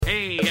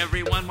Hey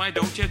everyone, why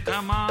don't you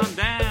come on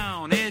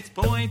down? It's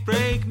Point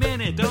Break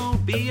Minute,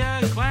 don't be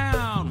a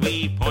clown.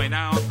 We point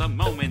out the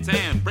moments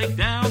and break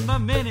down the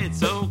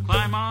minutes, so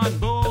climb on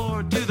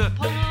board to the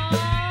Point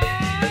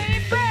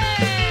Break!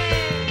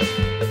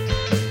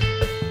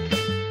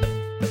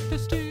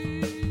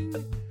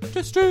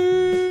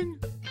 Testing!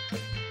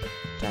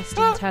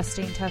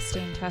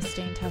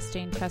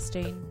 Testing.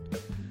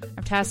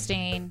 I'm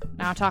testing.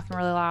 Now I'm talking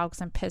really loud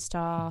because I'm pissed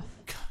off.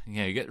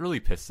 Yeah, you get really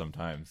pissed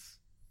sometimes.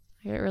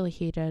 I get really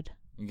heated.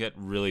 You get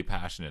really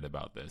passionate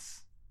about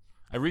this.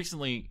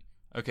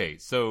 Okay,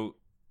 so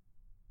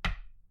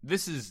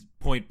this is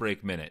Point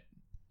Break Minute,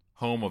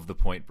 home of the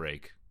Point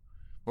Break,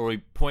 where we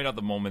point out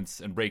the moments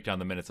and break down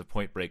the minutes of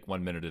Point Break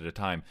 1 minute at a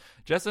time.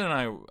 Jessa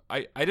and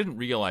I didn't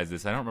realize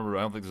this. I don't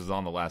think this was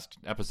on the last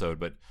episode,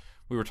 but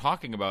we were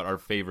talking about our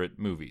favorite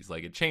movies.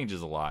 Like, it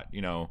changes a lot,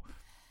 you know.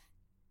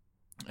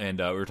 And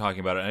we were talking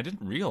about it, and I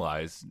didn't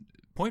realize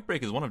Point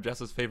Break is one of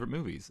Jessa's favorite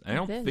movies.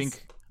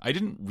 I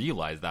didn't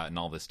realize that in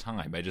all this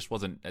time. I just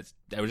wasn't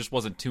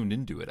tuned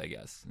into it, I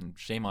guess. And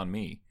shame on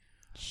me.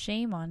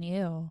 Shame on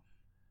you.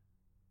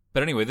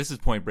 But anyway, this is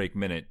Point Break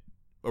Minute,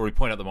 where we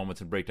point out the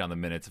moments and break down the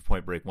minutes of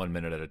Point Break 1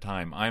 minute at a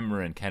time. I'm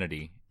Marin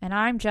Kennedy. And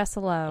I'm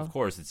Jessa Lowe. Of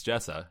course, it's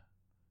Jessa,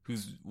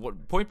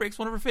 Point Break's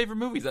one of her favorite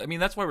movies. I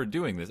mean, that's why we're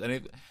doing this.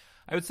 And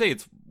I would say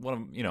it's one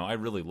of, I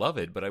really love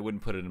it, but I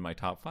wouldn't put it in my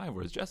top 5,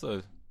 whereas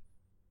Jessa,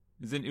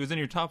 it was in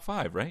your top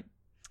 5, right?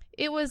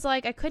 It was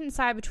like I couldn't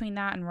decide between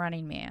that and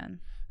Running Man.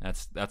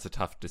 That's a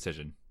tough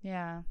decision.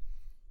 Yeah.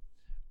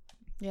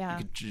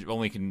 You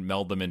only can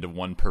meld them into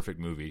one perfect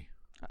movie.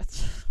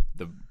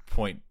 The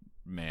Point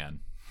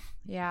Man.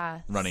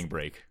 Yeah. Running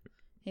Break.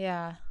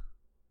 Yeah.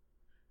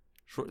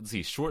 Let's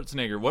see,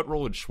 Schwarzenegger. What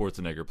role would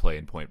Schwarzenegger play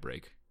in Point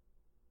Break?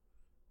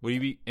 Would he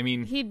be? I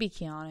mean, he'd be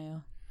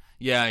Keanu.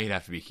 Yeah, he'd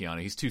have to be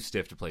Keanu. He's too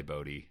stiff to play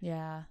Bodhi.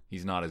 Yeah.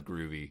 He's not as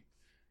groovy.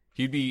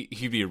 He'd be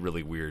a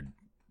really weird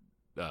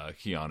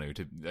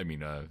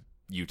Keanu.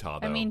 Utah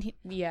though. I mean,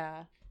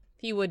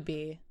 he would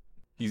be.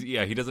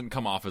 He doesn't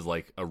come off as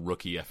like a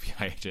rookie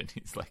FBI agent.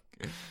 He's like,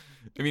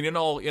 in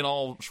all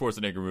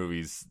Schwarzenegger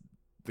movies,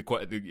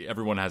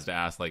 everyone has to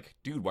ask, like,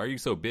 dude, why are you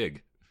so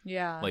big?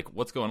 Yeah. Like,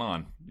 what's going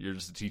on? You're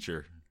just a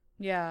teacher.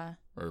 Yeah.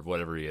 Or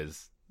whatever he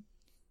is.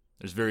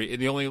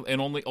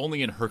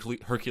 Only in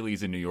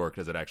Hercules in New York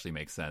does it actually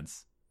make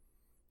sense,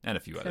 and a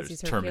few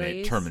others.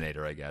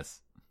 Terminator, I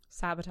guess.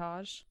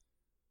 Sabotage,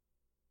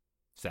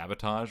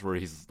 where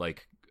he's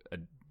like a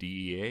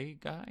DEA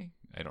guy.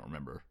 I don't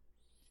remember.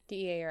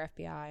 DEA or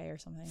FBI or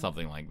something.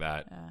 Something like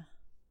that. Yeah.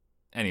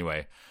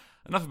 Anyway,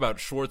 enough about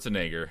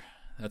Schwarzenegger.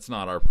 That's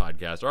not our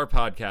podcast. Our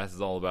podcast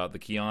is all about the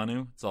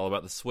Keanu. It's all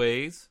about the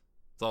Sways.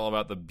 It's all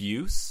about the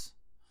Buse.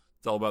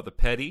 It's all about the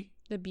Petty.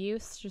 The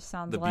Buse just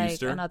sounds like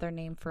another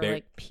name for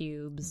like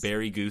pubes.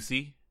 Barry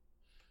Goosey,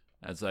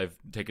 as I've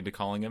taken to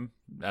calling him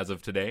as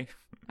of today.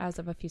 As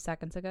of a few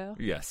seconds ago?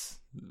 Yes.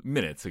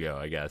 Minutes ago,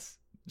 I guess.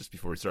 Just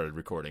before we started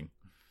recording.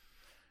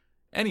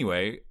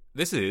 Anyway,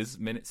 this is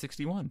minute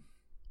 61.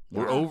 Yeah.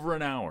 We're over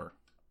an hour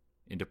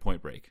into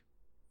Point Break.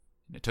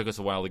 And it took us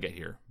a while to get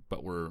here,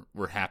 but we're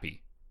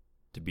happy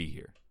to be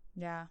here.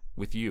 Yeah.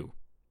 With you.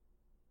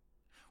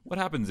 What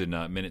happens in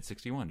minute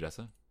 61,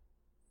 Jessa?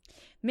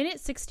 Minute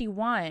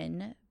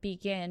 61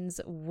 begins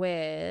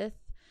with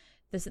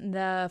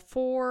the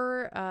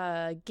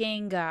 4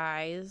 gang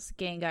guys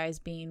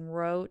being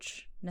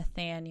Roach,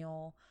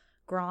 Nathaniel,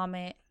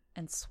 Gromit,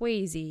 and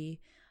Swayze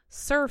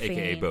surfing.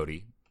 A.K.A.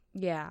 Bodhi.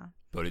 Yeah.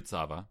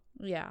 Bodhisattva.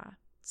 Yeah.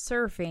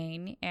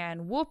 Surfing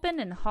and whooping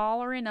and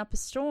hollering up a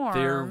storm.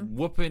 They're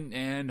whooping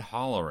and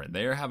hollering.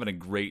 They're having a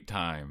great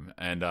time.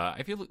 And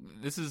I feel like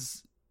this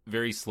is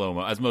very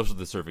slow-mo, as most of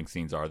the surfing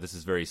scenes are. This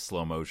is very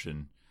slow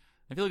motion.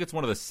 I feel like it's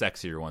one of the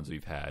sexier ones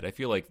we've had. I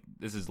feel like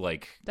this is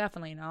like...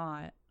 Definitely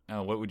not.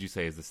 Oh, what would you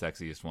say is the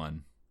sexiest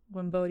one?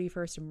 When Bodhi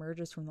first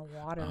emerges from the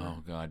water. Oh,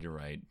 God, you're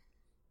right.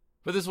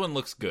 But this one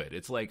looks good.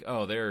 It's like,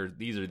 oh,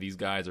 these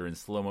guys are in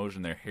slow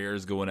motion. Their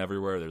hair's going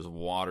everywhere. There's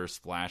water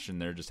splashing.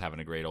 They're just having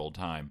a great old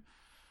time.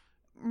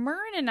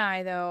 Mern and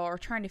I, though, are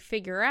trying to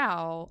figure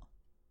out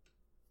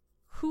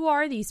who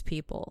are these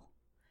people?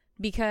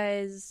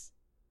 Because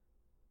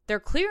they're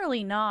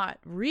clearly not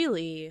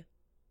really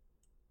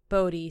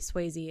Bodhi,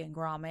 Swayze, and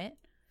Gromit.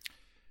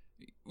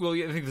 Well,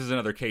 yeah, I think this is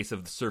another case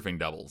of surfing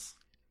doubles.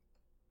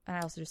 And I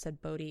also just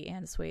said Bodhi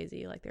and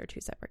Swayze, like they're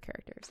 2 separate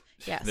characters.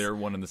 Yes. They're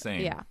one and the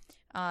same. Yeah.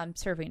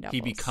 Surfing doubles.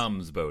 He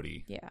becomes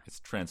Bodhi. Yeah. It's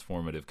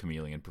transformative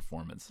chameleon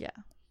performance. Yeah.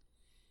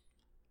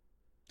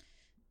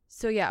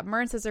 So, yeah,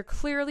 Mern says they're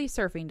clearly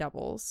surfing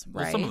doubles,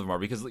 right? Well, some of them are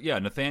because,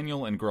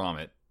 Nathaniel and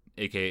Gromit,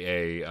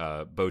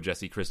 a.k.a. Bo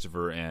Jesse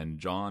Christopher and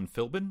John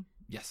Philbin.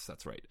 Yes,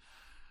 that's right.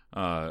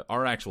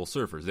 Are actual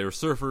surfers. They were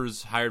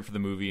surfers hired for the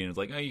movie, and it's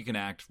like, oh, you can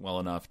act well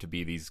enough to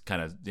be these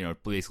kind of,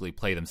 basically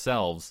play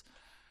themselves.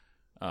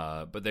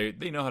 But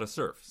they know how to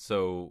surf.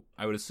 So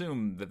I would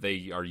assume that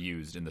they are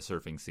used in the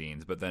surfing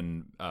scenes. But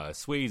then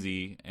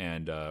Swayze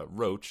and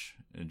Roach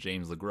and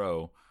James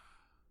LeGros.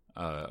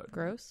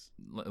 Gross?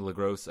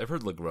 LeGros. I've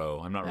heard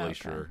LeGros. I'm not really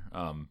sure.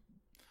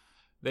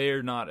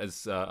 they're not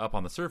as up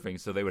on the surfing,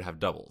 so they would have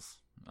doubles.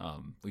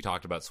 We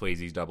talked about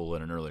Swayze's double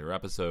in an earlier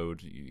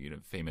episode,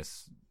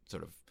 famous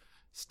sort of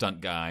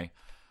stunt guy.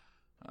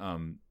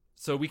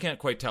 So we can't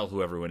quite tell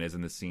who everyone is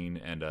in the scene,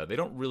 and they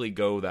don't really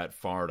go that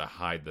far to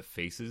hide the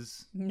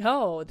faces.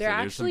 No, they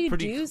actually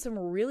do some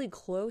really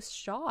close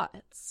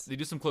shots. They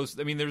do some close.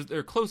 I mean, there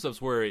are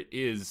close-ups where it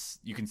is,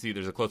 you can see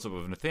there's a close-up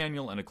of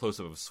Nathaniel and a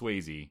close-up of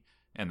Swayze,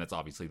 and that's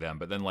obviously them.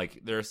 But then, like,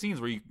 there are scenes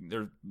where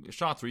there are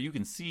shots where you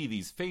can see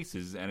these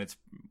faces, and it's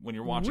when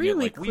you're watching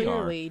really it like we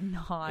are,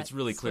 it's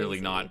really clearly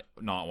Swayze.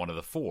 not one of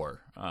the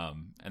four.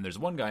 And there's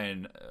one guy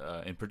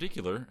in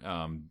particular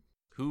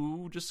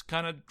who just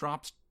kind of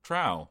drops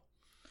trow.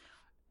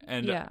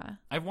 And yeah.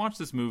 I've watched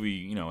this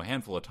movie, a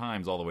handful of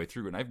times all the way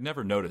through, and I've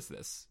never noticed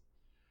this.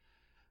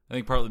 I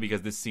think partly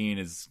because this scene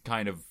is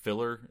kind of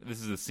filler. This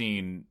is a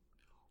scene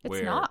where...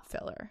 It's not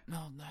filler.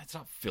 No, it's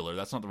not filler.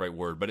 That's not the right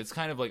word. But it's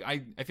kind of like...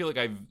 I feel like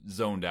I've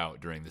zoned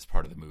out during this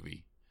part of the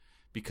movie.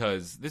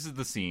 Because this is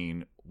the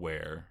scene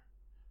where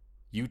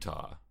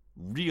Utah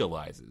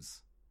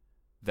realizes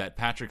that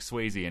Patrick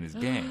Swayze and his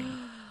gang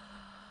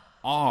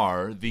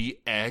are the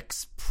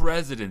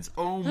ex-presidents.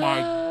 Oh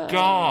my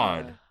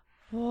God!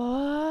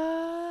 What?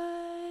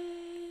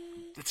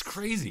 It's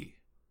crazy.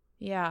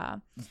 Yeah.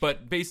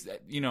 But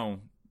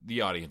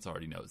the audience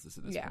already knows this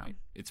at this Yeah. point.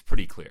 It's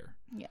pretty clear.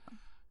 Yeah.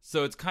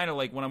 So it's kind of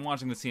like when I'm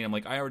watching the scene, I'm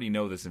like, I already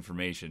know this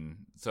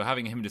information. So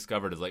having him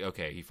discovered is like,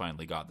 okay, he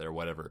finally got there,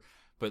 whatever.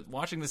 But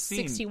watching the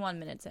scene... 61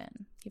 minutes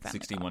in. He finally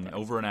 61, got there.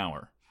 over an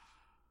hour.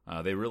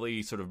 They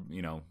really sort of,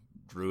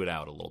 drew it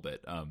out a little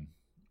bit.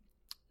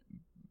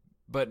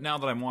 But now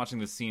that I'm watching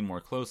the scene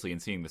more closely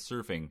and seeing the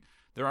surfing,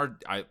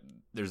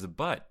 there's a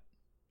butt.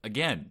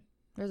 Again.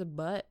 There's a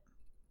butt.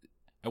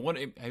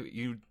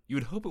 You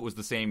would hope it was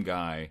the same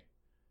guy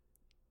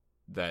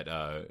that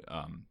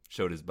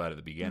showed his butt at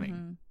the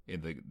beginning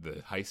in the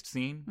heist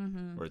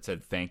scene where it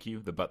said thank you,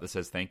 the butt that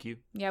says thank you.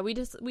 Yeah,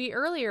 we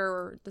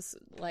earlier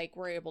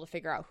were able to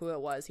figure out who it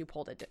was who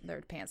pulled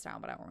their pants down,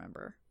 but I don't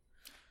remember.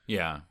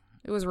 Yeah.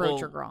 It was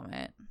Roach or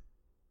Gromit.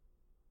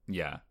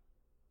 Yeah.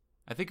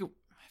 I feel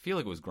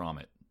like it was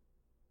Gromit.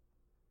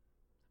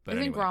 But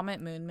Isn't anyway. Gromit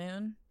Moon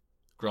Moon?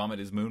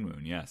 Gromit is Moon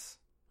Moon, yes.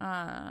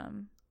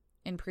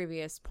 In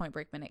previous Point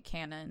Break Minute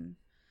canon,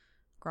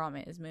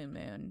 Gromit is Moon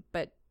Moon.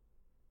 But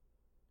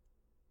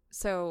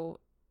so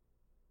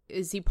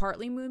is he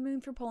partly Moon Moon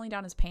for pulling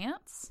down his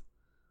pants?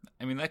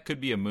 I mean, that could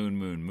be a Moon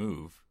Moon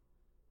move.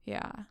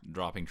 Yeah.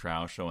 Dropping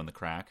trow, showing the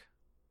crack.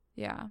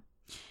 Yeah.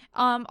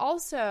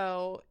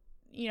 Also,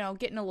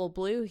 getting a little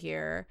blue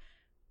here.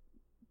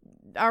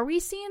 Are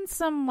we seeing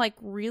some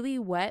really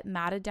wet,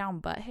 matted down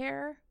butt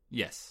hair?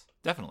 Yes,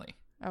 definitely.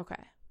 Okay.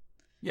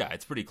 Yeah,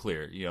 it's pretty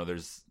clear.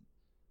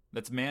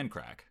 That's man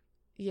crack.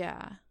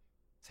 Yeah.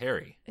 It's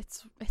hairy.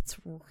 It's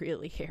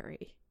really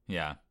hairy.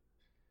 Yeah.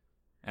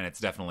 And it's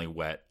definitely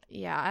wet.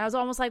 Yeah. I was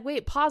almost like,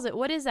 wait, pause it.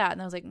 What is that?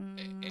 And I was like,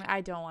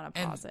 I don't want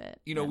to pause it.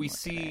 We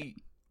see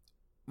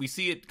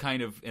it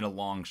kind of in a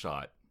long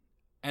shot.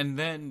 And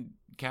then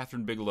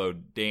Catherine Bigelow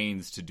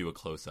deigns to do a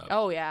close-up.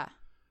 Oh, yeah.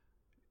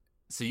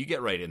 So you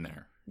get right in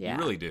there. Yeah. You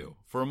really do.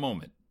 For a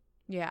moment.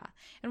 Yeah.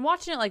 And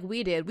watching it like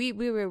we did,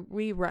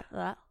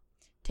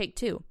 take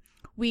two.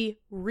 We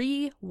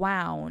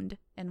rewound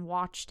and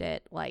watched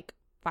it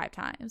 5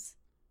 times.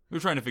 We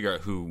were trying to figure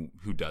out who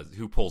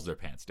pulls their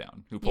pants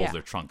down, who pulls Yeah.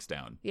 their trunks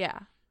down. Yeah.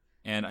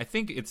 And I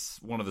think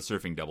it's one of the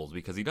surfing doubles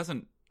because he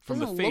doesn't, from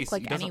Doesn't the look face,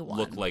 like he doesn't anyone.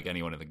 look like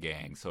anyone in the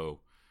gang. So,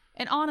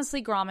 And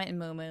honestly, Gromit and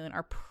Moo Moon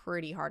are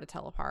pretty hard to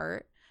tell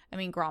apart. I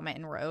mean, Gromit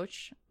and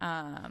Roach.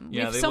 We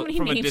have so many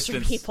names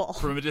for people.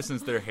 From a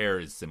distance, their hair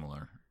is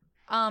similar.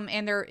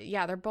 And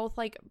they're both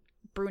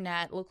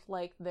brunette, look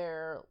like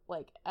they're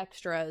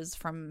extras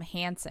from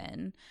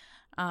Hanson.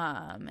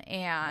 And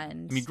I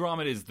mean,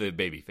 Gromit is the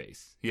baby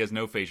face. He has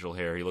no facial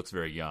hair. He looks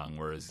very young,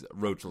 whereas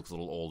Roach looks a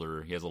little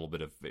older. He has a little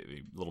bit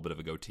of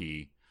a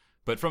goatee.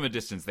 But from a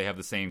distance, they have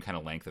the same kind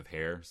of length of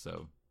hair.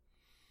 So,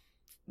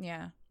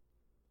 yeah,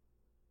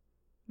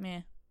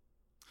 meh.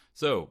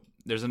 So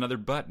there's another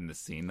butt in this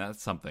scene.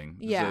 That's something.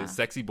 Yeah. It's a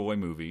sexy boy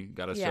movie.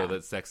 Got to Yeah. show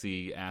that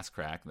sexy ass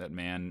crack, that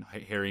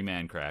hairy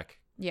man crack.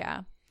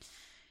 Yeah.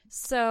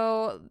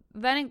 So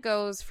then it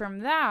goes from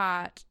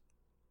that,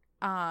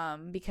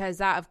 because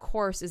that, of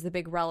course, is the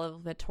big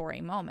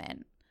revelatory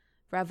moment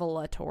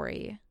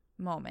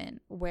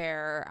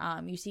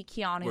where you see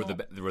Keanu.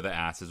 Where the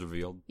ass is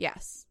revealed.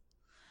 Yes.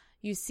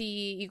 You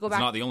go It's back.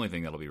 not the only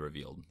thing that'll be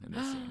revealed in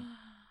this scene.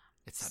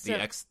 It's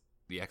that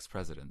the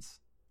ex-presidents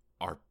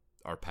are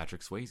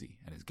Patrick Swayze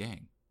and his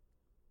gang.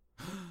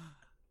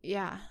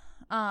 Yeah.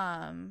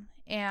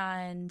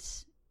 And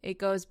it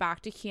goes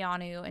back to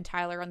Keanu and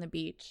Tyler on the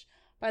beach.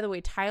 By the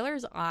way,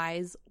 Tyler's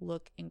eyes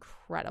look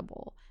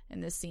incredible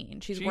in this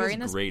scene. She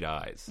wearing has great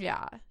eyes.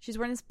 Yeah. She's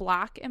wearing this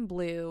black and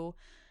blue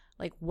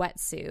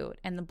wetsuit,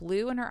 and the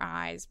blue in her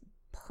eyes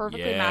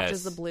perfectly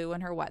matches the blue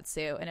in her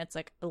wetsuit, and it's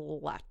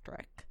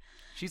electric.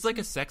 She's like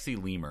a sexy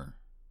lemur.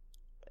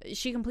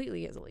 She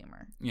completely is a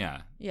lemur.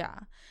 Yeah. Yeah.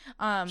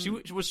 She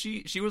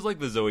was like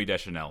the Zooey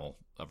Deschanel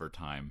of her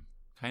time.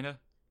 Kind of.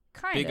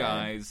 Kind Big of.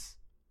 eyes,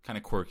 kind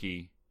of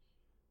quirky.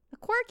 A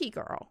quirky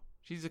girl.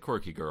 She's a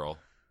quirky girl,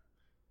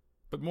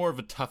 but more of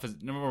a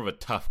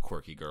tough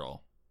quirky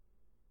girl.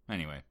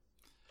 Anyway.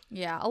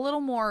 Yeah, a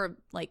little more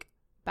like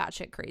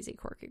batshit crazy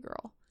quirky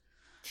girl.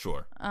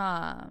 Sure.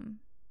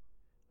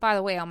 By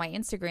the way, on my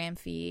Instagram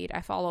feed,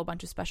 I follow a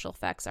bunch of special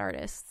effects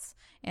artists,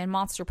 and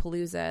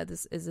Monsterpalooza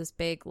is this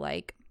big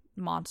like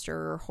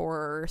monster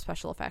horror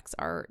special effects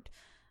art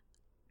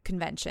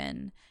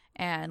convention,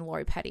 and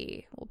Lori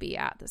Petty will be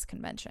at this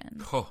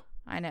convention. Oh.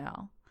 I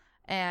know.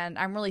 And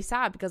I'm really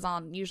sad because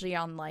usually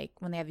on like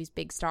when they have these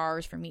big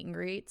stars for meet and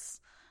greets,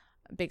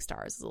 big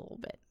stars is a little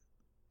bit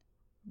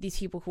these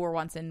people who were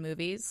once in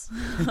movies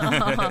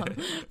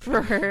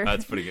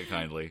That's putting it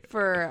kindly.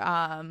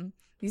 For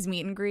these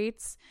meet and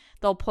greets,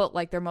 they'll put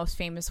like their most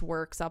famous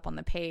works up on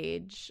the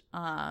page,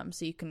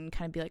 so you can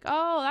kind of be like,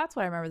 oh, that's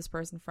what I remember this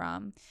person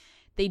from.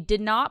 They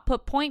did not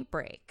put Point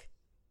Break.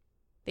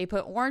 They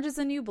put Orange Is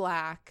the New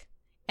Black,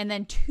 and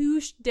then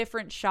two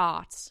different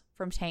shots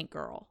from Tank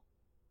Girl.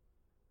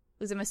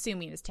 Because I'm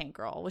assuming is Tank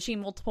Girl. Was she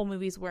in multiple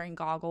movies wearing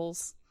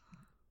goggles?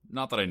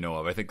 Not that I know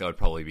of. I think that would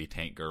probably be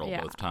Tank Girl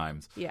both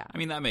times. Yeah. I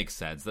mean, that makes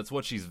sense.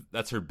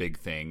 That's her big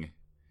thing.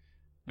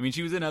 I mean,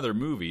 she was in other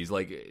movies.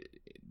 Like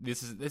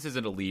this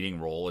isn't a leading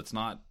role. It's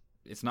not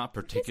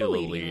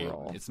particularly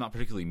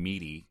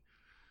meaty.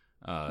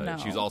 No.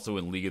 She's also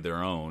in League of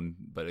Their Own,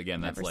 but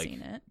again, that's Never like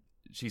seen it.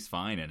 She's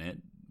fine in it.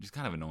 She's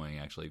kind of annoying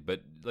actually,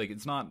 but like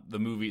it's not the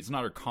movie. It's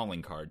not her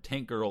calling card.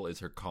 Tank Girl is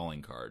her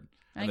calling card,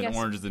 and then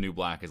Orange Is the New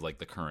Black is like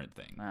the current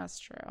thing. That's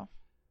true.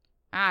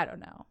 I don't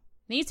know.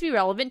 It needs to be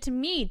relevant to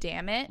me.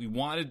 Damn it.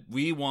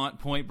 We want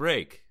Point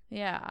Break.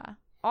 Yeah,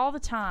 all the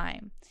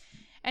time.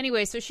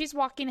 Anyway, so she's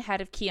walking ahead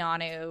of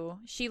Keanu.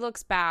 She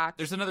looks back.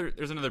 There's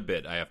another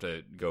bit I have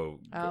to go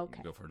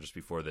for just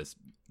before this.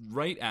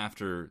 Right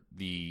after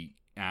the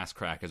ass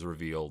crack is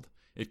revealed,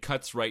 it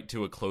cuts right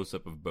to a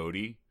close-up of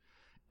Bodhi.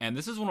 And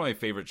this is one of my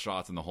favorite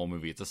shots in the whole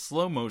movie. It's a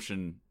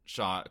slow-motion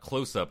shot,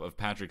 close-up of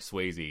Patrick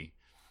Swayze.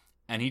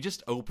 And he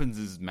just opens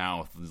his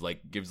mouth and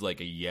gives like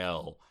a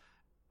yell.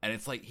 And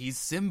it's like he's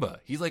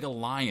Simba. He's like a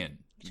lion.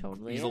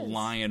 Totally He's is. a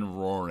lion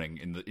roaring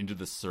into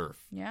the surf.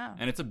 Yeah.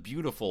 And it's a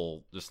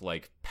beautiful, just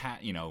like,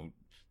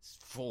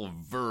 full of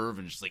verve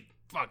and just like,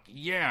 fuck,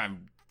 yeah,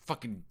 I'm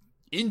fucking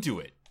into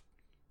it.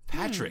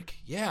 Patrick,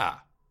 yeah.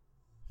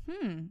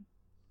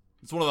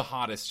 It's one of the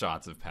hottest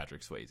shots of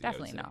Patrick Swayze.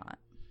 Definitely not.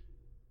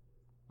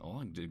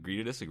 Oh, agree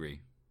to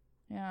disagree.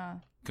 Yeah.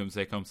 Comme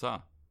c'est comme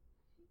ça.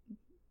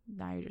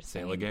 Now you're just C'est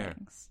saying la guerre.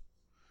 things.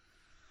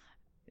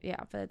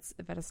 Yeah, but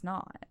it's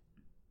not.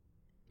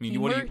 I mean,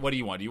 what do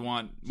you want? Do you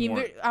want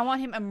more? I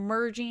want him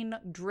emerging,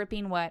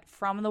 dripping wet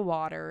from the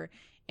water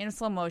in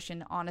slow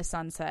motion on a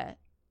sunset,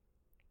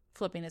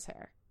 flipping his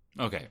hair.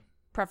 Okay.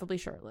 Preferably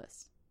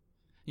shirtless.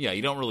 Yeah,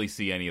 you don't really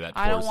see any of that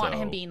torso. I don't want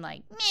him being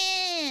like,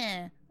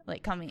 meh,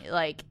 like coming,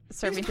 like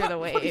surfing through the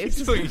waves.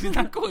 He's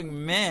not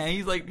going meh.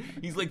 He's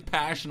like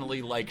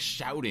passionately like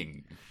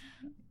shouting,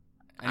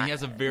 and he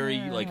has a very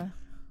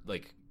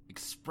like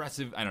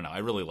expressive. I don't know. I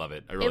really love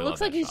it. It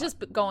looks like he's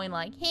just going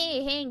like,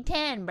 hey, hang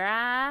 10,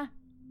 brah.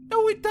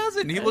 No, it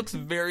doesn't. He looks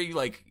very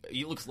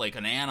he looks like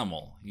an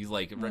animal. He's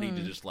like ready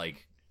to just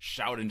like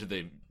shout into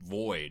the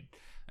void.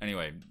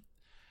 Anyway,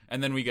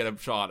 and then we get a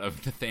shot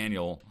of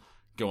Nathaniel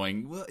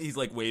going, well, he's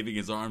like waving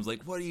his arms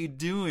like, what are you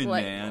doing,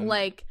 man?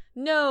 Like,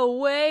 no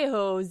way,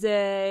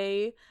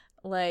 Jose.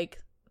 Like,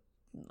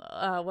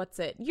 what's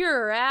it?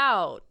 You're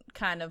out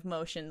kind of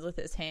motions with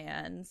his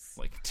hands.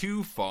 Like,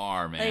 too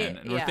far, man.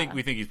 And we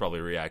think he's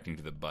probably reacting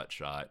to the butt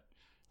shot.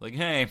 Like,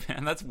 hey,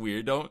 man, that's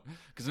weird. Don't,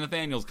 because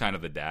Nathaniel's kind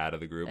of the dad of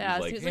the group. Yeah,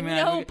 he's like, he's hey, like,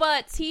 man, no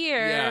butts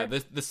here. Yeah,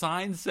 the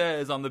sign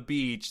says on the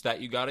beach that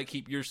you got to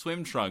keep your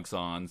swim trunks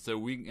on, so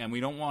we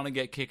don't want to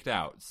get kicked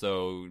out.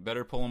 So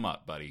better pull them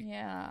up, buddy.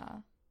 Yeah.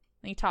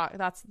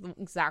 That's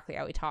exactly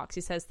how he talks.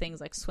 He says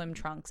things like swim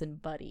trunks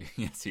and buddy.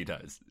 Yes, he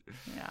does.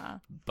 Yeah.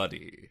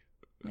 Buddy.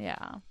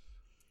 Yeah.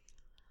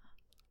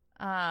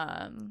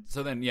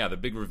 So then, yeah, the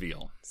big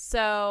reveal.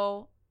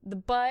 So the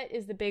butt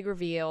is the big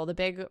reveal, the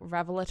big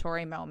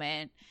revelatory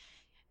moment.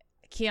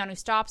 Keanu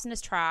stops in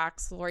his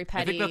tracks. Lori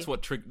Petty. I think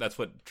that's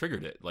what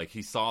triggered it. Like,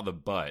 he saw the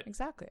butt.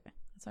 Exactly.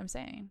 That's what I'm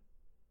saying.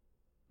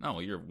 No,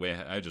 you're way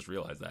ahead. I just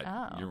realized that.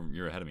 Oh.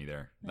 You're ahead of me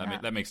there. Yeah.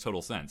 That makes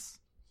total sense.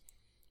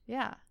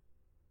 Yeah.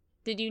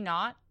 Did you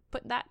not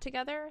put that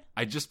together?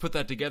 I just put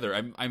that together.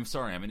 I'm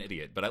sorry. I'm an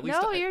idiot. But at least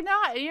you're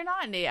not. You're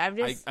not an idiot. I'm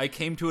just. I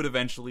came to it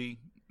eventually.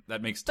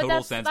 That makes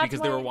total sense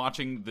because they were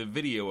watching the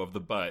video of the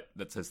butt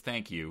that says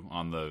 "thank you"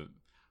 on the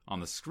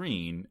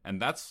screen,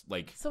 and that's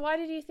like. So why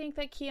did you think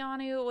that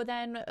Keanu would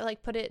then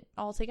like put it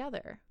all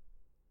together?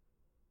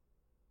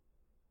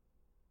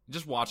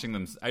 Just watching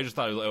them, I just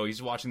thought, oh,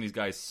 he's watching these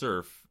guys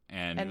surf,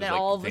 and then like,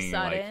 all of a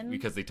sudden,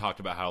 because they talked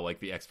about how like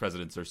the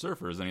ex-presidents are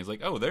surfers, and he's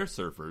like, oh, they're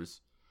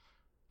surfers,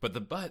 but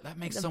the butt that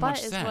makes so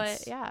much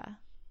sense. Yeah,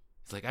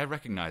 it's like I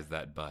recognize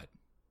that butt.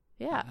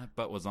 Yeah, that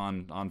butt was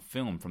on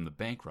film from the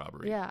bank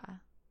robbery. Yeah.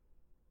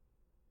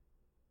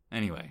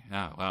 Anyway,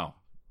 wow.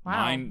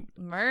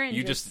 Murren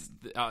you just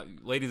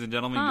ladies and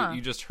gentlemen,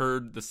 you just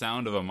heard the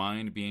sound of a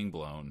mind being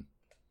blown.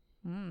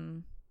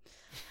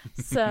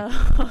 So,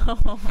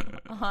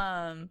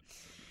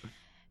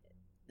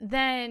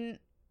 then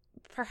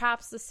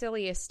perhaps the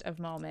silliest of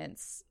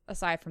moments,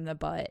 aside from the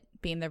butt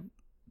being the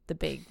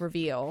big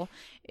reveal,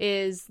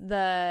 is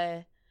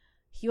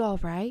you all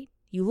right?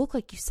 You look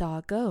like you saw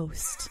a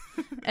ghost.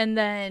 And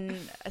then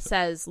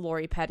says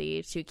Lori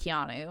Petty to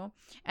Keanu.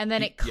 And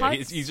then it cuts.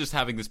 Yeah, he's just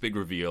having this big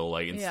reveal,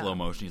 like in slow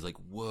motion. He's like,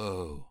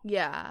 whoa.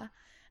 Yeah.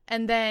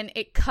 And then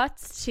it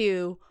cuts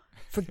to,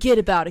 forget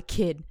about it,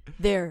 kid.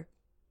 They're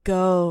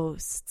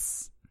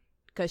ghosts.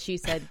 Because she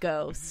said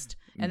ghost.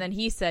 And then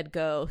he said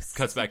ghost.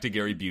 Cuts back to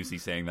Gary Busey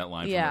saying that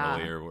line from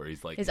earlier where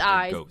he's like, his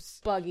eyes ghosts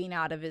bugging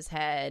out of his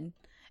head.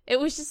 It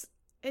was just,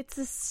 it's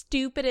the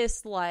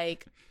stupidest,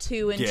 like,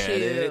 2 and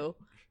 2.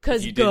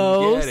 Because ghost.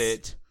 Didn't get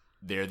it.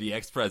 They're the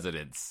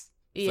ex-presidents.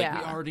 It's like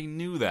we already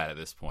knew that at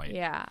this point.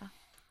 Yeah. Well,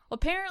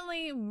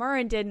 apparently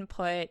Murren didn't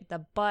put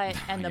the butt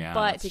and the Yeah,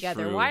 butt that's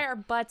together. true. Why are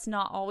butts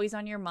not always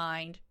on your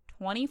mind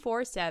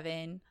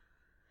 24/7?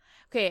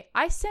 Okay,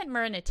 I sent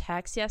Murren a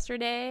text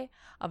yesterday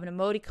of an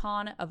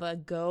emoticon of a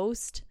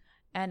ghost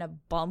and a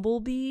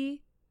bumblebee.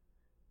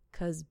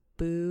 Because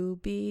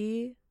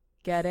booby.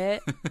 Get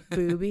it?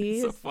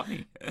 Boobies. So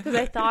funny. Because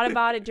I thought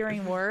about it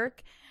during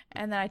work.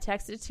 And then I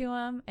texted to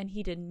him, and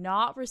he did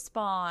not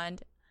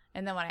respond.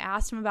 And then when I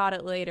asked him about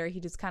it later,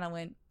 he just kind of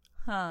went,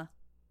 huh.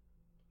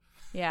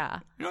 Yeah.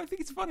 I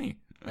think it's funny.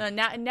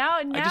 Now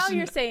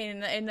you're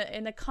saying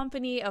in the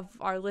company of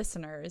our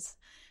listeners,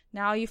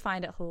 now you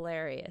find it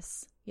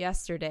hilarious.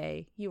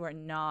 Yesterday, you were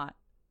not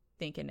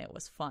thinking it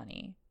was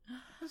funny.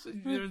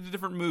 You're in a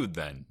different mood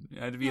then. You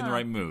had to be in the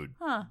right mood.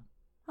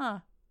 Huh.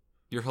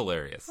 You're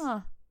hilarious.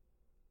 Huh.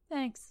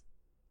 Thanks.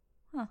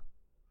 Huh.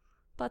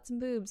 Butts and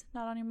boobs,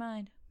 not on your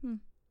mind.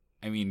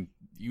 I mean,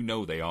 you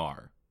know they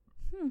are.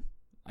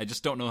 I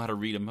just don't know how to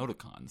read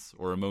emoticons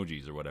or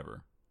emojis or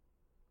whatever.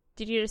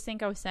 Did you just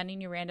think I was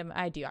sending you random?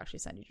 I do actually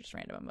send you just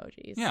random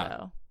emojis. Yeah.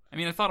 So. I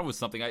mean, I thought it was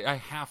something. I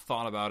half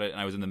thought about it, and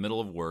I was in the middle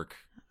of work.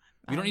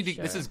 We don't need to.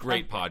 Sure. This is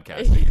great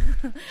podcasting.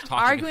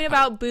 Arguing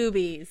about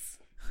boobies.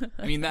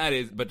 I mean, that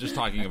is, but just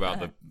talking about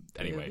the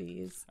anyway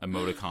Boobies.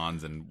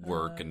 emoticons and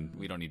work, and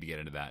we don't need to get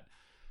into that.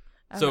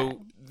 Okay.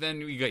 So then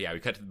we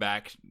cut to the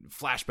back,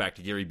 flashback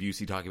to Gary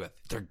Busey talking about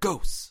they're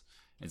ghosts.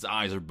 His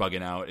eyes are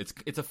bugging out.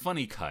 It's a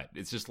funny cut.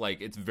 It's just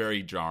like it's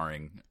very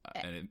jarring,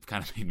 and it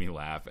kind of made me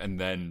laugh. And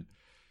then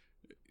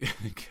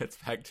it gets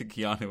back to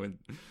Keanu and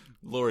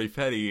Lori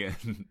Petty,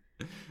 and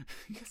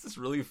he has this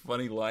really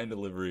funny line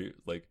delivery,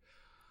 like,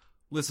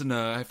 "Listen,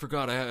 I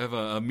forgot I have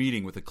a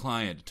meeting with a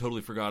client.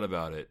 Totally forgot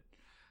about it."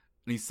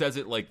 And he says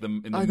it like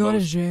I got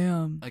a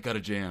jam. I got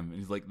a jam. And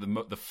he's like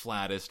the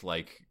flattest,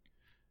 like.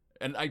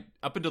 And I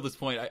up until this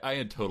point, I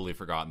had totally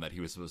forgotten that he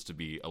was supposed to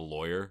be a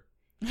lawyer.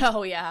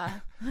 Oh yeah.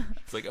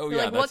 It's like, oh You're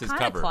yeah, like, that's what his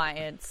kind cover. of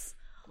clients?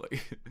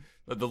 Like,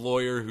 the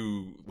lawyer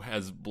who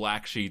has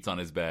black sheets on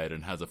his bed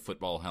and has a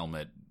football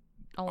helmet,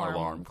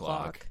 alarm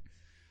clock,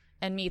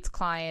 and meets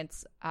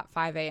clients at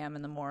 5 a.m.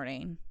 in the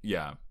morning.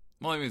 Yeah.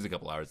 Well, I mean, it's a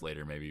couple hours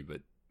later, maybe,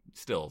 but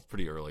still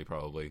pretty early,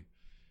 probably.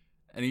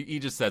 And he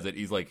just says it.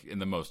 He's like in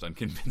the most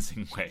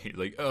unconvincing way.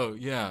 Like, oh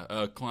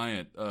yeah,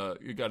 client,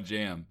 you got a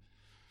jam.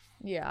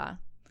 Yeah,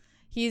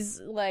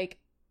 he's like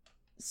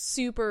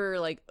super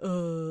like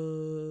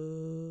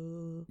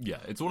Yeah,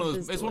 it's one of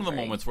those. It's one of the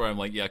moments where I'm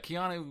like, yeah,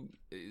 Keanu,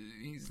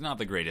 he's not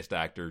the greatest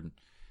actor.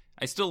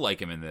 I still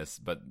like him in this,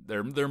 but there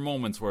are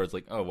moments where it's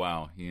like, oh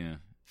wow, yeah.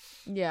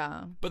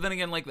 Yeah. But then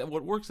again, like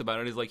what works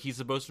about it is like he's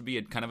supposed to be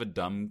a kind of a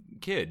dumb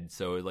kid,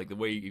 so like the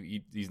way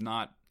he's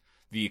not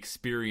the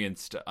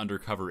experienced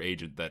undercover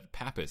agent that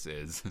Pappas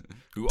is,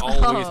 who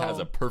always has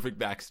a perfect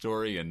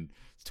backstory and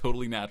is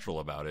totally natural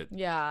about it.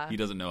 Yeah. He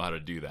doesn't know how to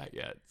do that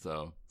yet.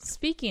 So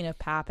speaking of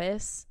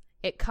Pappas,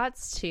 it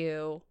cuts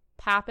to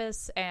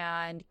Pappas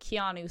and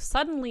Keanu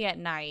suddenly at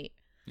night.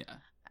 yeah.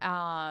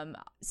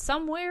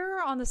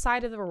 Somewhere on the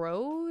side of the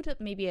road,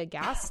 maybe a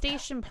gas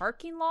station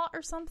parking lot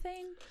or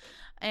something.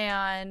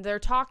 And they're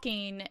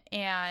talking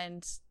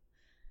and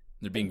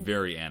They're being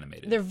very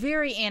animated. they're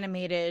very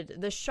animated.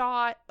 The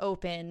shot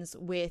opens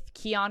with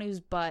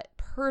Keanu's butt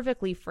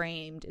perfectly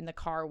framed in the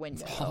car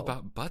window. It's all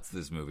about butts,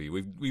 this movie.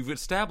 We've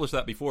established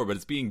that before, but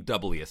it's being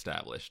doubly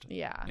established.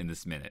 Yeah. In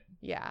this minute.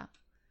 Yeah.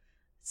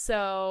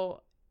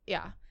 So,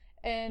 yeah.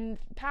 And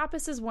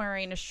Pappas is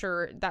wearing a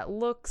shirt that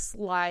looks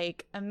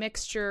like a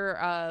mixture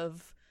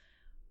of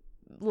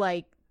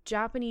like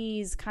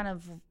Japanese kind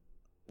of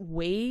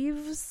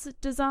waves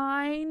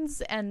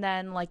designs and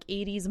then like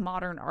 80s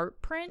modern art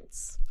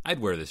prints. I'd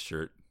wear this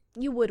shirt.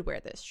 You would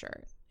wear this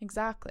shirt.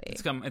 Exactly.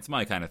 It's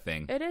my kind of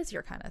thing. It is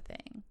your kind of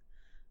thing.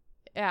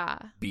 Yeah.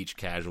 Beach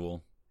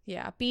casual.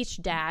 Yeah.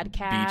 Beach dad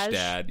cash. Beach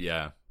dad,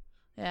 yeah.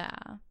 Yeah.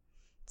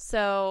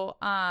 So,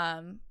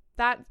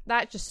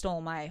 that just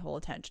stole my whole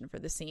attention for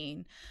the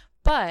scene.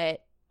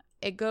 But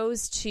it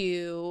goes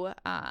to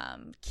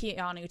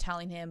Keanu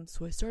telling him,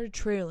 so I started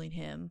trailing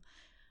him.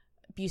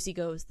 Busey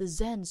goes, the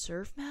Zen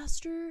surf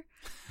master?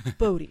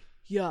 Bodhi,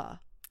 yeah.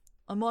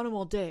 I'm on him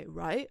all day,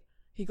 right?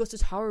 He goes to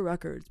Tower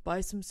Records,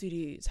 buys some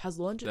CDs, has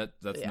lunch. That's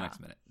the next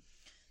minute.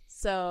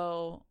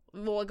 So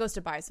Well, it goes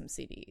to buy some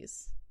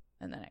CDs,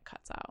 and then it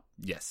cuts out.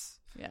 Yes.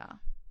 Yeah.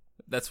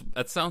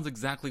 That sounds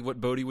exactly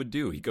what Bodhi would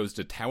do. He goes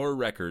to Tower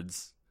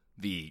Records,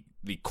 the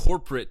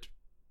corporate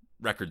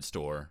record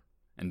store,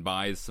 and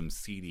buys some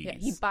CDs. Yeah,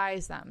 he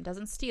buys them,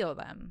 doesn't steal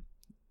them.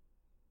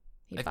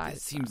 He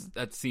buys them.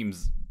 Seeing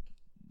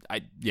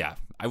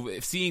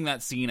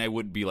that scene, I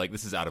would be like,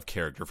 this is out of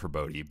character for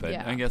Bodhi, but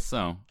Yeah. I guess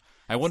so.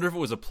 I wonder if it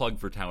was a plug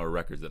for Tower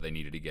Records that they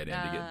needed to get in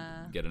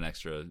to get an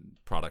extra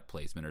product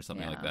placement or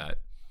something like that.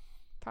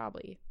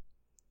 Probably.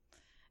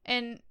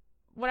 And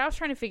what I was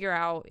trying to figure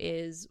out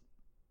is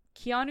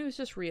Keanu's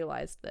just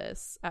realized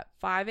this at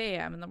 5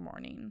 a.m. in the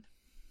morning.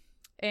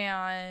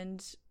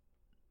 And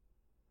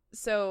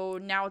so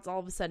now it's all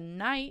of a sudden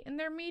night in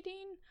their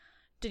meeting.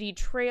 Did he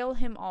trail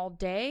him all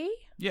day?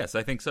 Yes,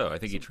 I think so. I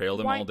think he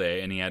trailed him all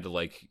day, and he had to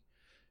like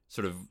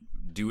sort of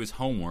do his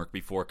homework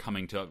before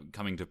coming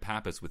to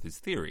Pappas with his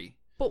theory.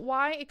 But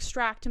why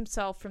extract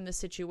himself from the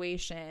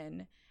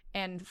situation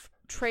and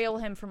trail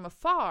him from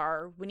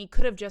afar when he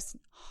could have just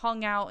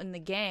hung out in the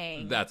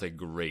gang? That's a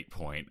great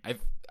point. I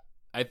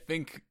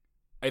think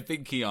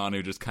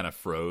Keanu just kind of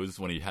froze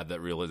when he had that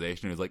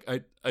realization. He was like,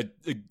 I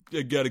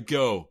gotta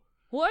go.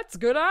 Let's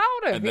get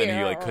out of here. And then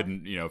he like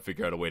couldn't,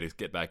 figure out a way to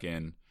get back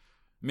in.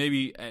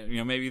 Maybe,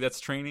 maybe that's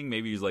training.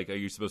 Maybe he's like, are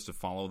you supposed to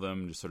follow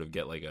them? Just sort of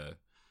get like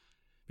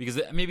because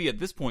maybe at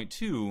this point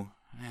too,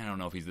 I don't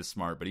know if he's this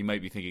smart, but he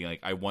might be thinking like,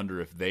 I wonder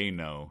if they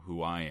know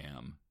who I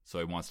am. So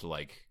he wants to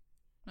like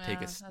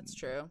that's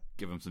true.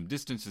 Give him some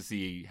distance to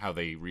see how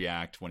they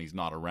react when he's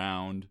not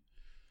around.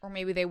 Or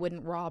maybe they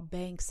wouldn't rob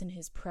banks in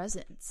his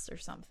presence or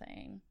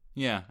something.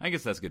 Yeah, I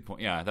guess that's a good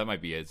point. Yeah, that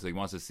might be it. So he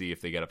wants to see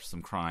if they get up to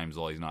some crimes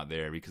while he's not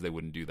there, because they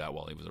wouldn't do that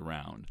while he was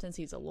around. Since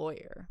he's a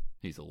lawyer.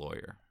 He's a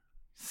lawyer.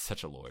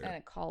 Such a lawyer. And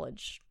a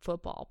college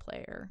football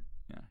player.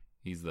 Yeah.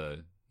 He's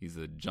the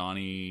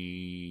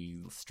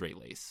Johnny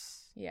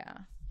Straightlace. Yeah.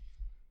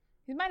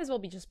 He might as well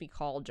just be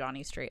called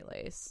Johnny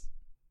Straightlace.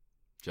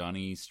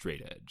 Johnny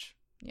Straight Edge.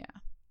 Yeah.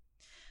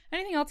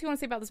 Anything else you want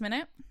to say about this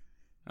minute?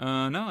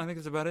 No, I think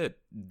that's about it.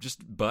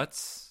 Just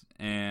butts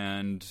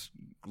and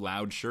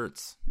loud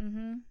shirts.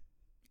 Mm-hmm.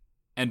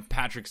 And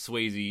Patrick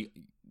Swayze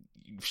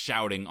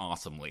shouting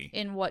awesomely.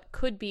 In what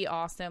could be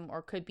awesome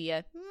or could be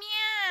a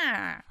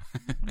meow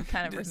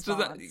kind of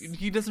response.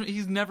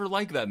 He's never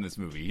like that in this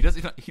movie.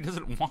 He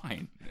doesn't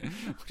whine.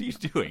 What are you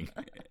doing?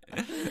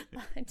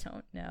 I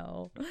don't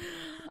know.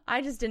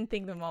 I just didn't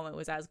think the moment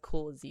was as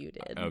cool as you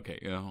did. Okay.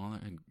 Well,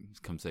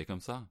 come say,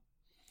 come saw.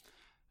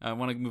 I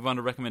want to move on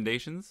to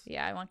recommendations.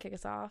 Yeah, I want to kick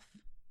us off.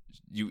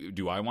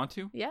 Do I want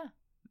to? Yeah.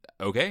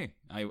 Okay,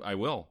 I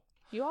will.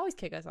 You always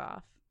kick us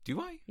off. Do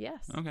I?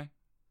 Yes. Okay.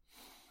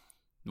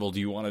 Well,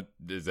 do you want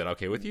to? Is that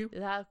okay with you?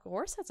 Of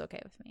course, that's okay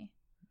with me.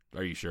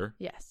 Are you sure?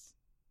 Yes.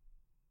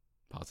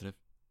 Positive?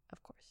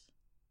 Of course.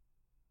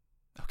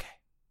 Okay.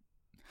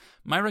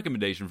 My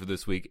recommendation for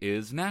this week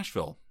is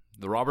Nashville,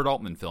 the Robert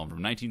Altman film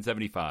from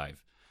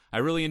 1975. I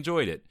really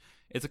enjoyed it.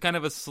 It's a kind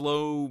of a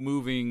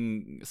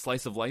slow-moving,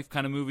 slice-of-life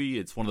kind of movie.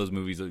 It's one of those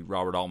movies that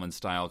Robert Altman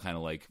style, kind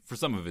of like, for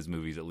some of his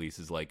movies at least,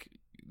 is like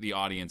the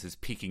audience is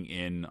peeking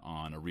in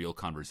on a real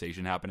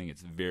conversation happening.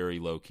 It's very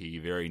low-key,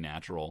 very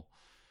natural,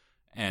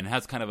 and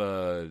has kind of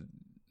a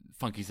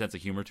funky sense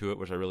of humor to it,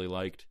 which I really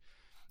liked.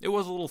 It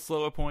was a little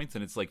slow at points,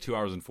 and it's like 2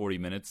 hours and 40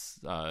 minutes,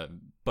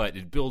 but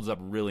it builds up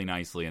really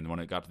nicely, and when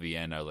it got to the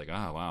end, I was like,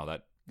 oh, wow,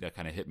 that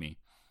kind of hit me.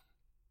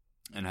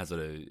 And has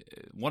a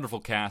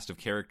wonderful cast of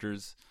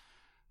characters,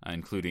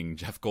 including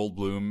Jeff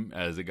Goldblum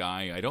as a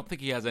guy. I don't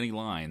think he has any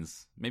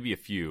lines, maybe a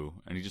few,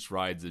 and he just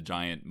rides a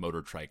giant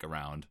motor trike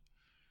around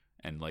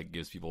and like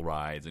gives people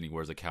rides, and he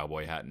wears a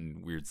cowboy hat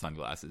and weird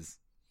sunglasses.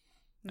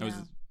 Yeah.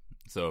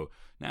 So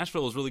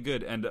Nashville was really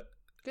good, and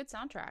good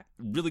soundtrack.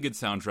 Really good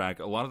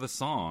soundtrack. A lot of the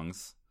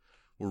songs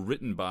were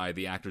written by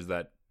the actors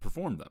that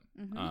performed them,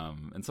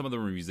 and some of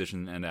them were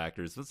musicians and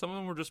actors, but some of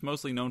them were just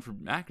mostly known for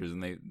actors,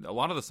 and a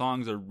lot of the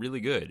songs are really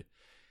good,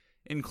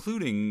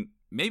 including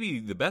maybe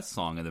the best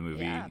song in the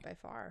movie. Yeah, by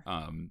far.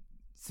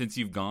 Since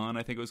You've Gone,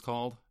 I think it was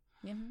called.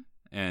 Mm-hmm.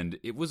 And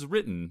it was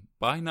written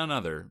by none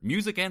other,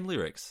 music and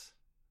lyrics,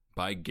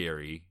 by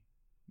Gary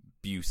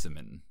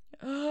Buseyman.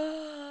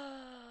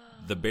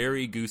 The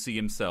Barry Goosey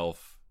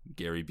himself,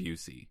 Gary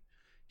Busey.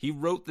 He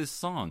wrote this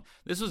song.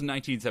 This was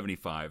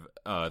 1975,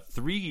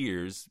 3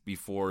 years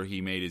before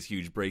he made his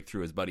huge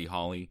breakthrough as Buddy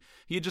Holly.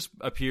 He had just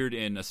appeared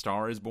in A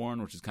Star Is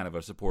Born, which is kind of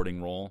a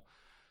supporting role.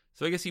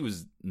 So I guess he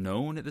was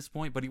known at this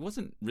point, but he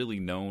wasn't really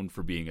known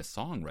for being a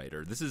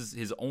songwriter. This is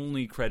his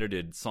only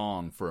credited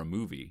song for a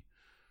movie.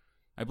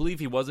 I believe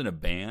he was in a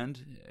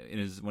band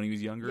when he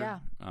was younger. Yeah.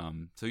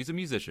 So he's a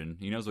musician.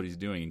 He knows what he's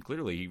doing, and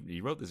clearly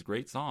he wrote this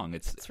great song.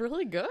 It's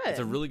really good. It's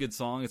a really good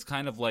song. It's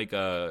kind of like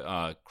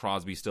a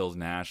Crosby, Stills,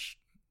 Nash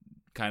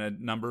kind of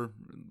number.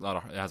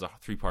 It has a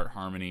 3-part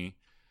harmony.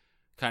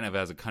 Kind of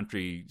has a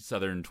country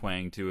southern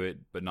twang to it,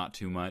 but not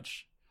too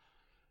much.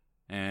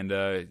 And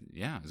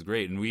yeah, it was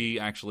great. And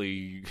we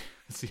actually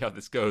see how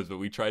this goes, but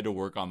we tried to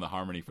work on the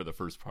harmony for the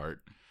first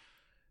part.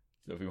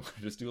 So if we want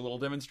to just do a little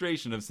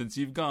demonstration of Since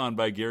You've Gone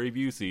by Gary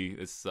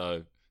Busey,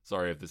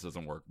 sorry if this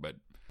doesn't work, but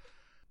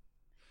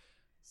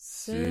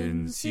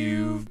Since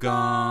you've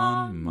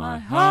gone, my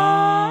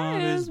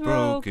heart is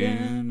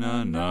broken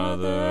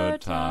another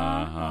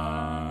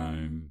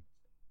time.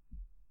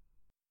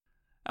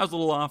 That was a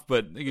little off,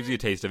 but it gives you a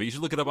taste of it. You should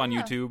look it up on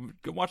Yeah. YouTube.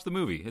 Go watch the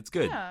movie. It's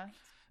good. Yeah.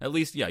 At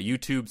least, yeah,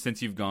 YouTube,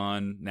 Since You've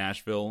Gone,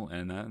 Nashville,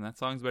 and that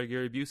song's by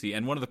Gary Busey.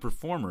 And one of the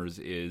performers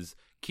is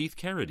Keith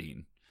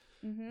Carradine,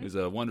 who's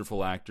a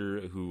wonderful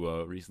actor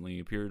who recently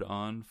appeared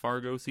on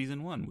Fargo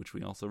Season 1, which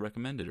we also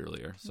recommended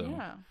earlier. So,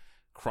 Yeah.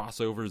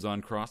 crossovers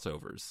on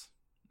crossovers.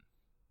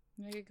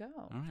 There you go.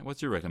 All right,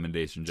 what's your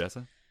recommendation,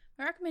 Jessa?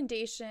 My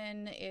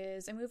recommendation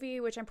is a movie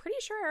which I'm pretty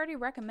sure I already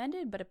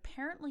recommended, but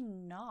apparently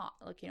not,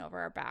 looking over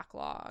our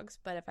backlogs.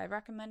 But if I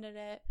recommended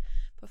it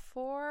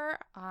before,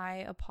 I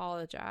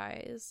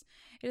apologize.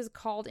 It is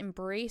called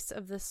Embrace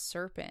of the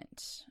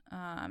Serpent.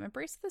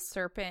 Embrace of the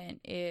Serpent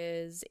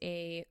is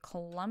a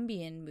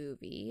Colombian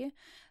movie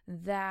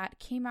that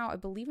came out, I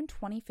believe, in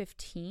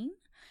 2015.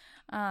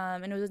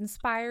 And it was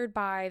inspired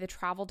by the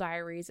travel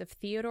diaries of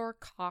Theodore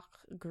Koch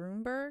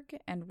Grunberg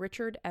and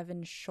Richard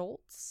Evan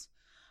Schultz.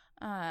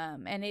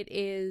 And it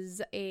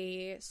is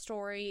a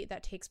story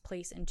that takes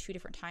place in two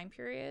different time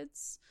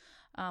periods,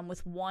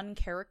 with one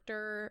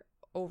character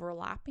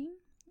overlapping.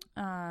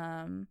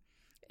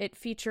 It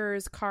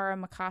features Kara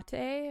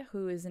Makate,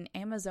 who is an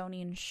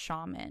Amazonian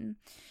shaman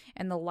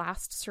and the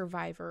last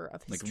survivor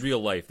of his Like real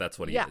life, that's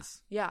what he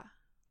is. Yeah.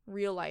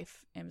 Real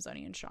life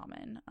Amazonian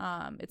shaman.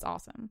 It's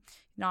awesome.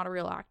 Not a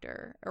real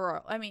actor.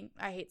 Or, I mean,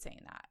 I hate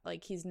saying that.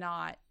 Like, he's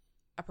not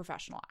a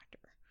professional actor.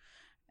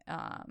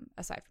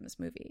 Aside from this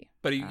movie.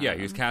 But he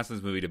was cast in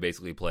this movie to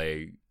basically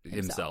play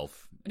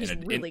himself He's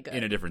really good.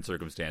 in a different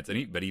circumstance.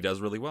 But he does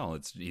really well.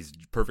 He's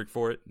perfect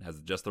for it.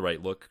 Has just the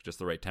right look, just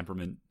the right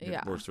temperament.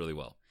 It works really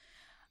well.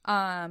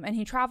 And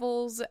he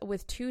travels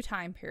with two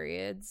time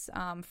periods.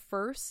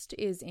 First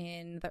is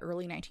in the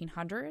early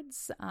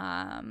 1900s,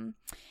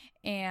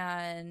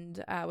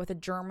 and with a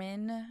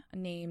German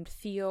named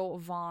Theo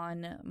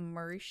von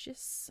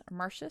Martius.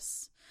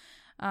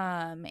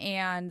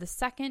 And the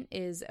second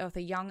is with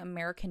a young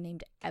American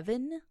named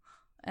Evan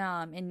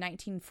in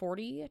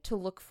 1940 to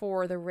look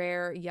for the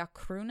rare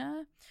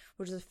Yacruna,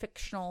 which is a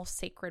fictional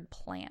sacred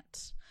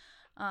plant.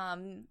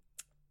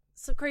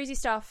 So crazy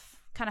stuff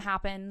kind of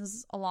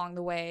happens along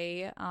the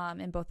way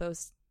in both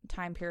those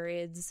time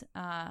periods.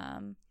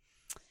 And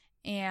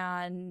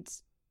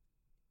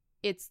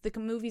the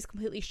movie's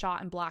completely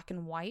shot in black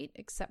and white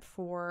except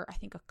for, I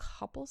think, a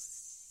couple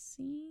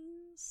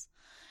scenes.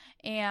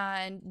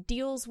 And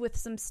deals with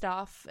some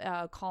stuff,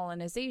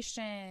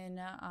 colonization,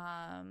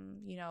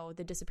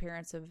 the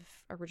disappearance of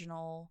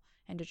original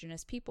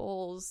indigenous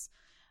peoples.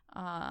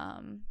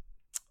 I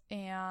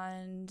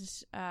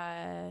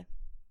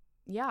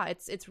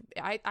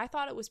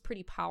thought it was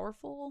pretty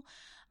powerful,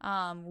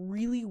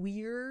 really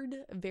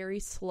weird, very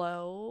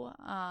slow.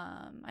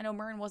 I know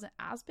Myrn wasn't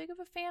as big of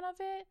a fan of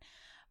it,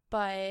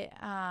 but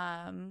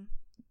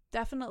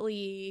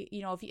definitely,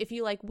 if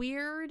you like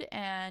weird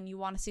and you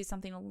want to see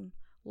something a little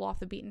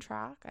off the beaten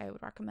track, I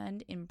would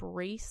recommend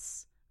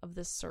Embrace of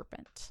the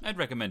Serpent. I'd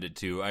recommend it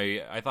too.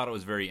 I thought it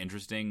was very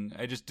interesting.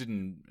 I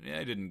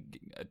didn't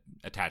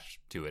attach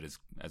to it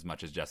as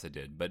much as Jessa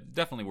did, but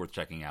definitely worth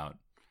checking out.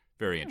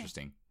 Very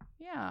interesting.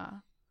 Yeah.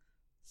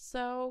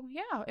 So,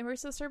 yeah,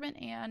 Embrace of the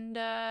Serpent and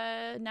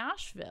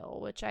Nashville,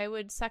 which I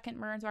would second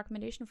Myrn's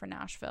recommendation for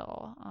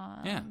Nashville.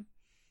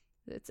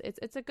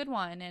 It's a good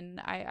one,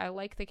 and I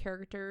like the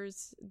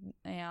characters,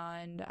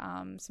 and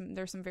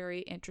there's some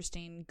very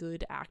interesting,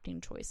 good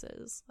acting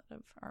choices that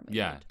are made.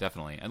 Yeah,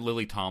 definitely. And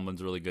Lily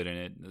Tomlin's really good in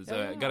it. It's,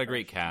 got a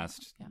great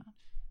cast. Yeah.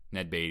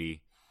 Ned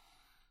Beatty.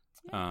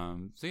 Yeah.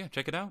 So yeah,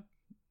 check it out.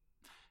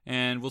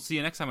 And we'll see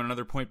you next time on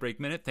another Point Break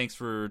Minute. Thanks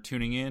for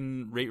tuning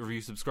in. Rate, review,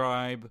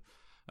 subscribe.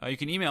 You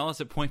can email us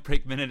at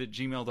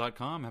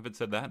pointbreakminute@gmail.com. Haven't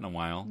said that in a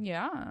while.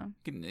 Yeah.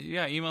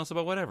 Email us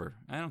about whatever.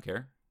 I don't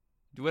care.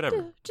 Do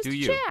whatever. Just Do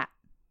you. chat.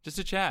 Just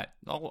a chat.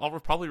 I'll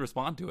probably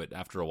respond to it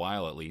after a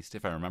while, at least,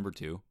 if I remember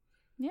to.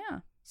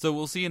 Yeah. So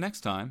we'll see you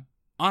next time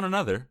on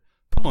another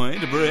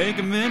Point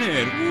Break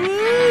Minute.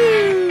 Woo!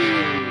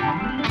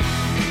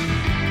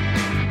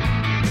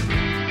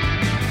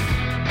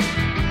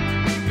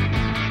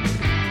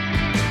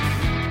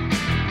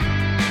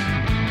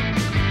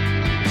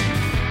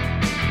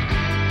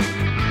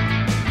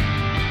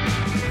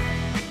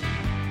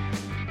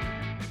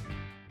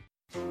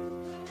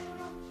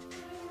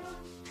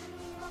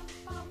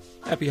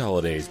 Happy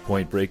holidays,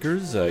 Point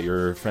Breakers.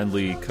 Your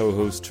friendly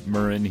co-host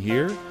Murrin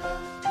here.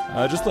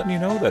 Just letting you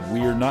know that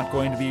we are not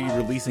going to be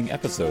releasing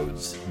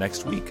episodes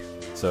next week.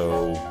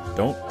 So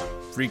don't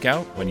freak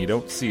out when you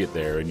don't see it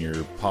there in your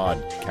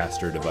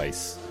podcaster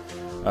device.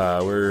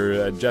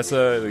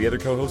 Jessa, the other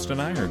co-host,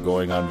 and I are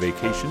going on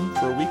vacation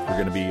for a week.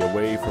 We're going to be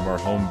away from our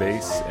home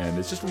base, and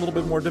it's just a little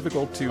bit more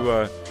difficult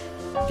to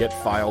get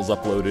files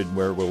uploaded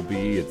where we'll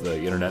be. The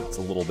internet's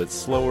a little bit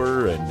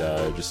slower,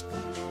 and just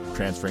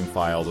transferring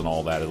files and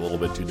all that is a little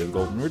bit too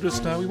difficult, and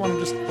we want to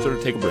just sort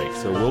of take a break.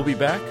 So we'll be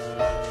back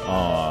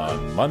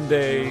on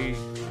Monday,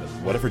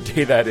 whatever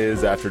day that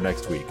is after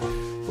next week,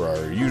 for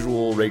our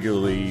usual,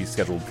 regularly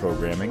scheduled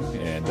programming,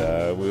 and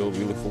we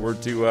look forward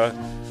to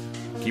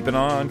keeping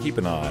on,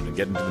 and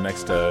getting to the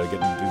next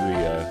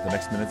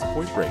minutes of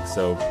Point Break.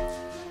 So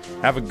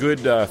have a good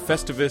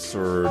Festivus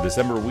or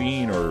December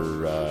Ween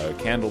or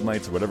candle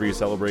nights or whatever you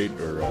celebrate,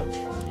 or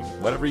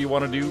whatever you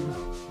want to do.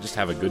 Just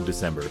have a good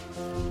December.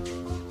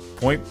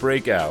 Point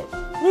Break out.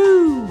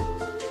 Woo!